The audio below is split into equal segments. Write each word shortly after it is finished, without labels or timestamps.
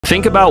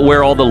Think about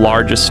where all the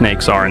largest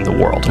snakes are in the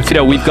world. You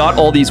know, we've got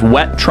all these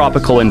wet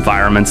tropical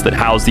environments that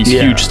house these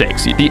huge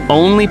snakes. The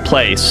only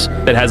place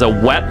that has a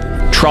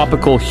wet,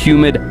 tropical,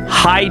 humid,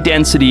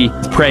 high-density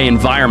prey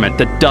environment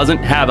that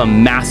doesn't have a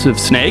massive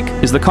snake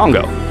is the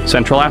Congo,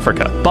 Central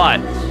Africa. But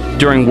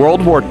during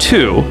World War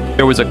II,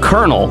 there was a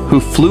colonel who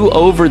flew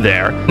over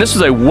there. This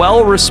was a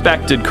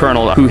well-respected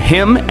colonel who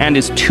him and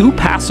his 2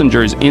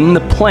 passengers in the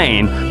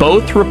plane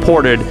both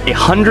reported a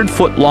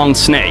 100-foot-long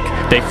snake.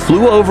 They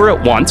flew over it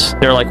once.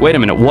 They're like, wait a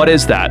minute, what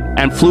is that?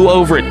 And flew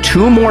over it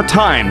 2 more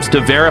times to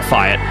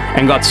verify it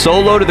and got so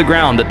low to the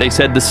ground that they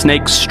said the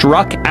snake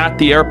struck at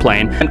the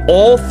airplane. And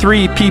all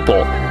 3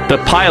 people,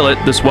 the pilot,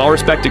 this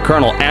well-respected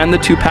colonel, and the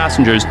 2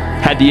 passengers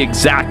had the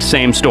exact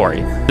same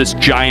story. This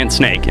giant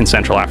snake in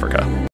Central Africa.